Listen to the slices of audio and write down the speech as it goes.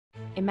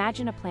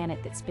Imagine a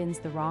planet that spins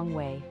the wrong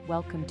way.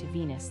 Welcome to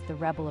Venus, the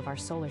rebel of our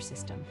solar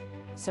system.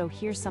 So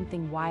here's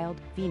something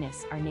wild.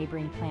 Venus, our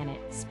neighboring planet,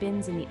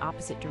 spins in the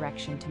opposite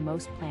direction to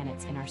most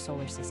planets in our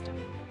solar system.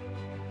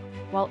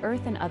 While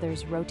Earth and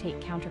others rotate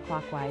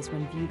counterclockwise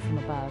when viewed from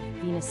above,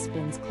 Venus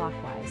spins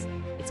clockwise.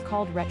 It's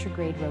called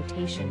retrograde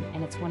rotation,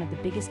 and it's one of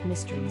the biggest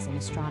mysteries in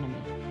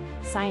astronomy.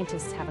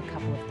 Scientists have a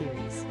couple of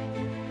theories.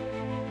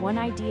 One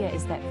idea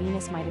is that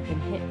Venus might have been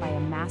hit by a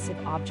massive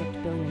object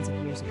billions of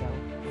years ago,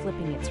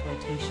 flipping its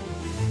rotation.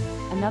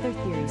 Another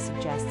theory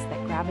suggests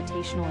that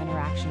gravitational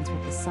interactions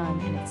with the Sun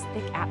and its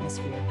thick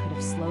atmosphere could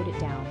have slowed it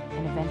down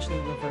and eventually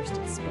reversed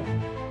its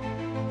spin.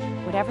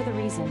 Whatever the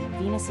reason,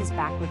 Venus's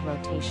backward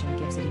rotation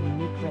gives it a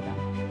unique rhythm.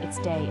 Its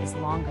day is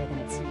longer than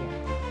its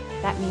year.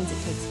 That means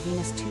it takes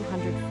Venus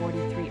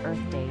 243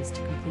 Earth days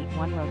to complete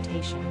one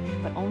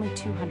rotation, but only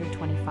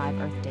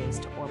 225 Earth days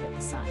to orbit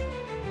the Sun.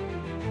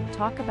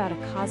 Talk about a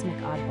cosmic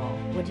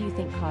oddball. What do you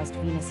think caused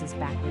Venus's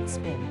backward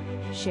spin?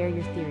 Share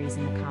your theories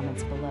in the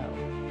comments below.